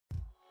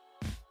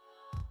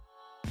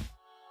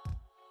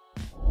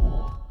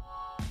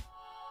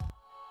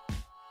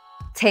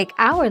Take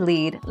our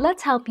lead,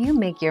 let's help you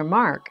make your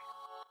mark.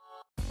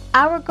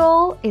 Our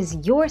goal is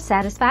your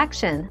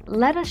satisfaction.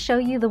 Let us show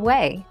you the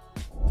way.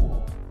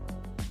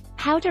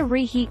 How to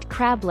reheat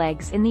crab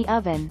legs in the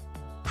oven.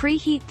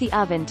 Preheat the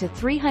oven to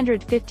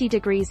 350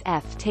 degrees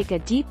F. Take a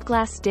deep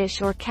glass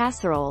dish or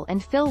casserole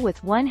and fill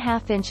with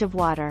 1/2 inch of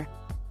water.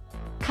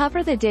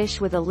 Cover the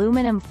dish with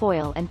aluminum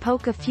foil and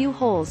poke a few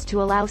holes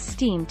to allow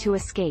steam to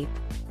escape.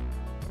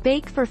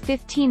 Bake for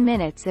 15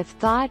 minutes if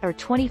thawed or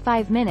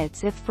 25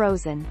 minutes if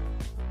frozen.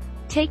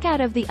 Take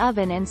out of the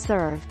oven and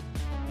serve.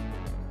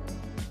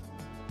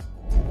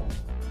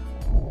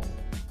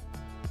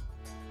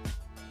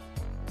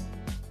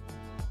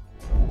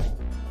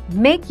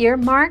 Make your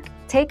mark,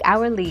 take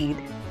our lead.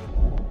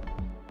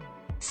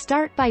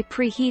 Start by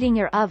preheating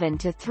your oven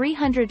to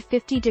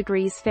 350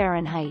 degrees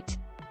Fahrenheit.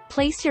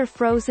 Place your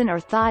frozen or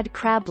thawed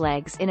crab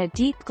legs in a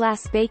deep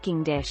glass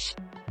baking dish.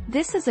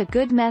 This is a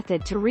good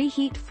method to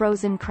reheat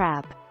frozen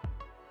crab.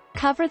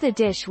 Cover the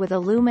dish with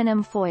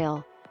aluminum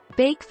foil.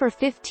 Bake for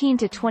 15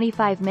 to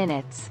 25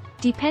 minutes,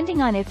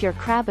 depending on if your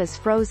crab is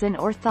frozen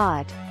or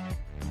thawed.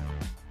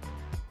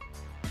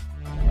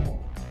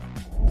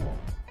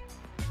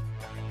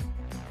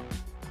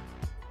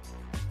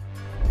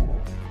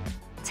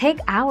 Take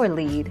our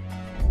lead.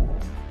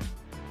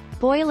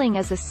 Boiling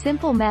is a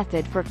simple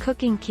method for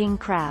cooking king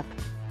crab.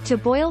 To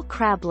boil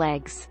crab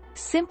legs,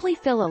 simply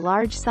fill a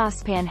large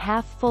saucepan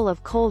half full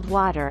of cold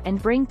water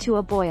and bring to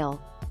a boil.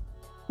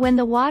 When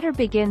the water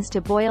begins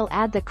to boil,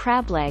 add the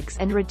crab legs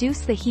and reduce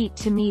the heat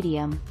to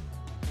medium.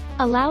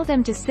 Allow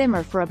them to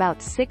simmer for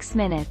about 6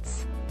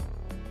 minutes.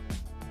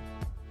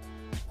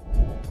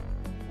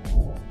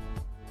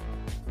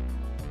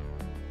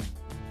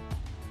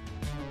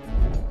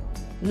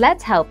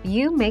 Let's help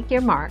you make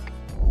your mark.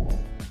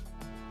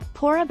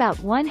 Pour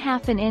about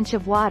 1/2 inch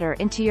of water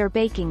into your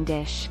baking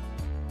dish.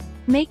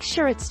 Make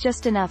sure it's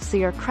just enough so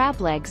your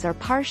crab legs are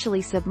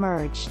partially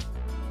submerged.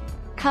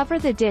 Cover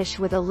the dish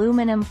with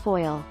aluminum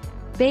foil.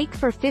 Bake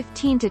for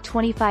 15 to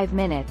 25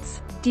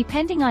 minutes,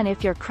 depending on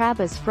if your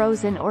crab is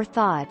frozen or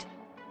thawed.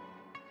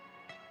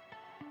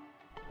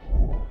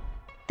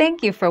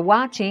 Thank you for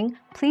watching.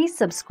 Please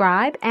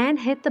subscribe and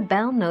hit the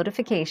bell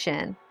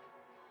notification.